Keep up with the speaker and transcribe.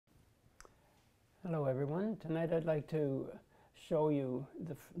Hello everyone. Tonight I'd like to show you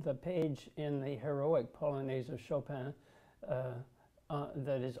the page in the Heroic Polonaise of Chopin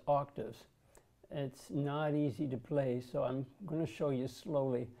that is octaves. It's not easy to play, so I'm going to show you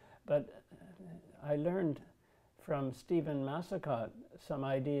slowly. But I learned from Stephen Massacotte some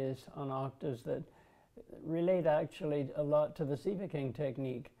ideas on octaves that relate actually a lot to the Sieveking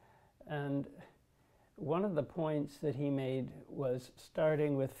technique. And one of the points that he made was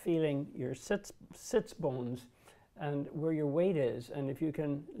starting with feeling your sitsbones and where your weight is. And if you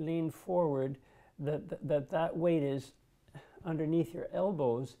can lean forward, that weight is underneath your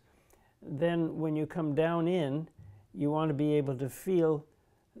elbows, then when you come down in, you want to be able to feel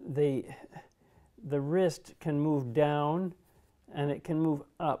the wrist can move down and it can move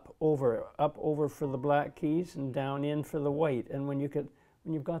up over for the black keys and down in for the white. And when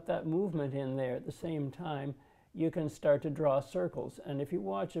you've got that movement in there at the same time, you can start to draw circles. And if you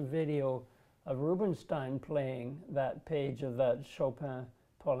watch a video of Rubinstein playing that page of that Chopin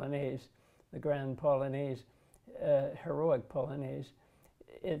Polonaise, the Grand Polonaise, Heroic Polonaise,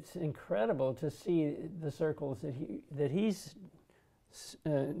 it's incredible to see the circles that he's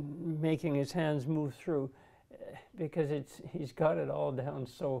making his hands move through, because he's got it all down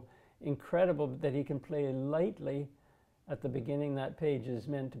so incredible that he can play lightly. At the beginning, that page is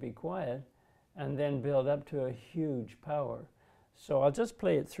meant to be quiet, and then build up to a huge power. So I'll just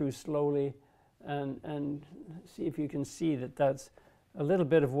play it through slowly and see if you can see that that's a little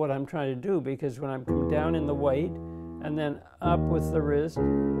bit of what I'm trying to do, because when I'm down in the white, and then up with the wrist,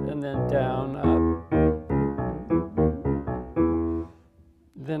 and then down, up,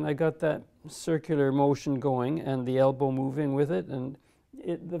 then I got that circular motion going, and the elbow moving with it, and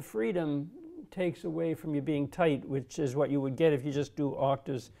the freedom takes away from you being tight, which is what you would get if you just do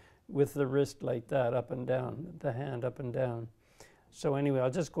octaves with the wrist like that, up and down, the hand up and down. So anyway, I'll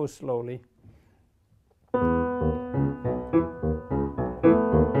just go slowly.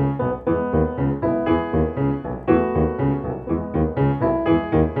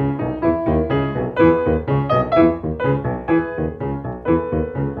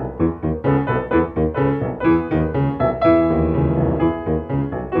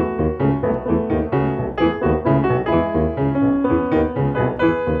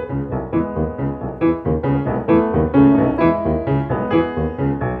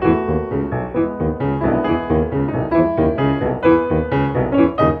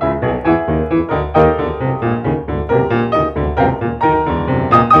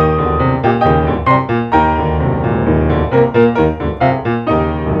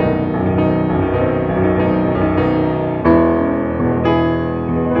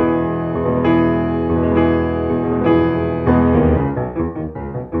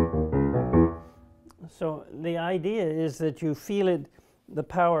 So the idea is that you feel the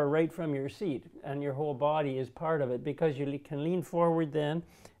power right from your seat, and your whole body is part of it, because you can lean forward then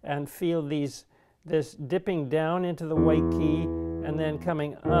and feel this dipping down into the white key and then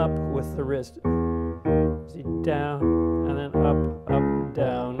coming up with the wrist. See, down and then up,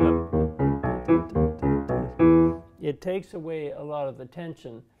 down, up. It takes away a lot of the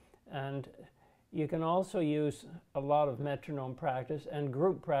tension, and you can also use a lot of metronome practice and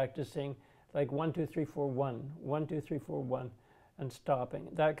group practicing, like 1, 2, 3, 4, 1, 1, 2, 3, 4, 1, and stopping,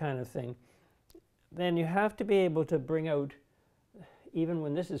 that kind of thing. Then you have to be able to bring out, even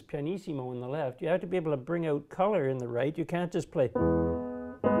when this is pianissimo in the left, you have to be able to bring out color in the right. You can't just play.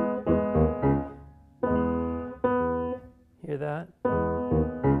 Hear that?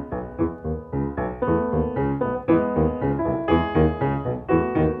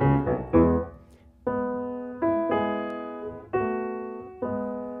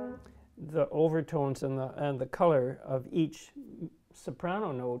 The overtones and the color of each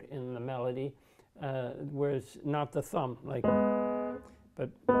soprano note in the melody, whereas not the thumb, like, but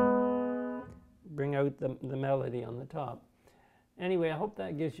bring out the melody on the top. Anyway, I hope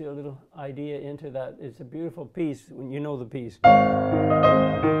that gives you a little idea into that. It's a beautiful piece when you know the piece.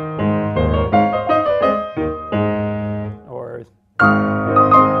 Or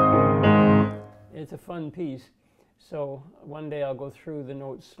it's a fun piece. So one day I'll go through the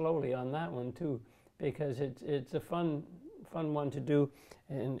notes slowly on that one too, because it's a fun one to do,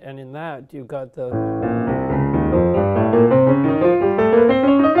 and in that you've got the.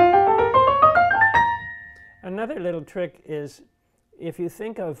 Another little trick is, if you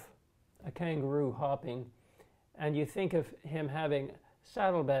think of a kangaroo hopping, and you think of him having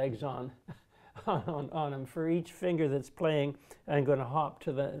saddlebags on him for each finger that's playing and going to hop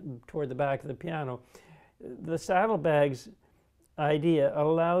toward the back of the piano. The saddlebags idea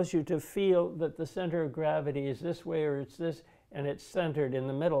allows you to feel that the center of gravity is this way or it's this, and it's centered in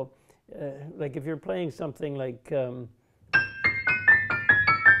the middle. like if you're playing something like,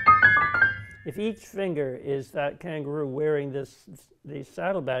 if each finger is that kangaroo wearing these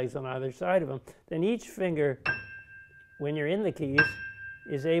saddlebags on either side of them, then each finger, when you're in the keys,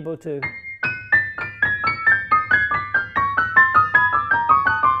 is able to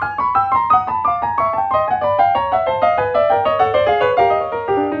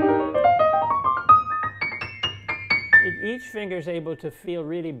each finger is able to feel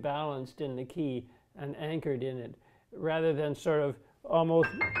really balanced in the key and anchored in it, rather than sort of almost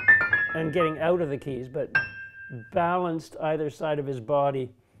and getting out of the keys, but balanced either side of his body.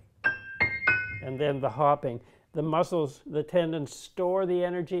 And then the hopping. The muscles, the tendons store the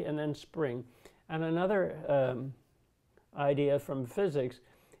energy and then spring. And another idea from physics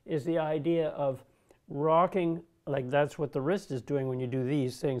is the idea of rocking, like that's what the wrist is doing when you do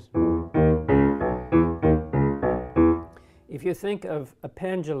these things. If you think of a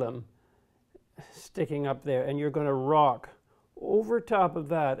pendulum sticking up there and you're going to rock over top of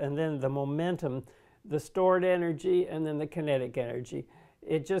that, and then the momentum, the stored energy, and then the kinetic energy,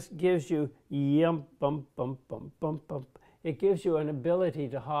 it just gives you yump, bump, bump, bump, bump, bump. It gives you an ability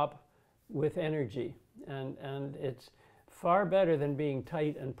to hop with energy, and it's far better than being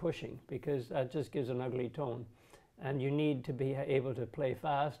tight and pushing, because that just gives an ugly tone. And you need to be able to play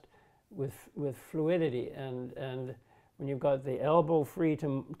fast with fluidity, and when you've got the elbow free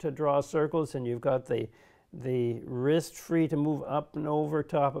to draw circles, and you've got the wrist free to move up and over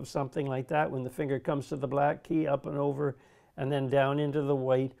top of something like that, when the finger comes to the black key, up and over, and then down into the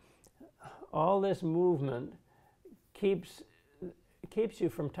white, all this movement keeps you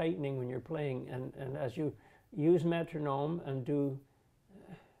from tightening when you're playing. And as you use metronome and do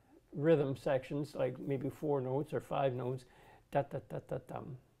rhythm sections, like maybe 4 notes or 5 notes, da da da da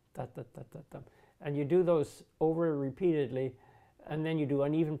dum, da da da da dum, and you do those over repeatedly, and then you do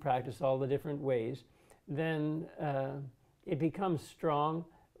uneven practice all the different ways, then it becomes strong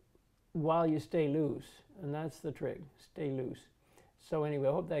while you stay loose. And that's the trick, stay loose. So anyway,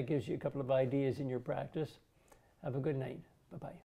 I hope that gives you a couple of ideas in your practice. Have a good night. Bye-bye.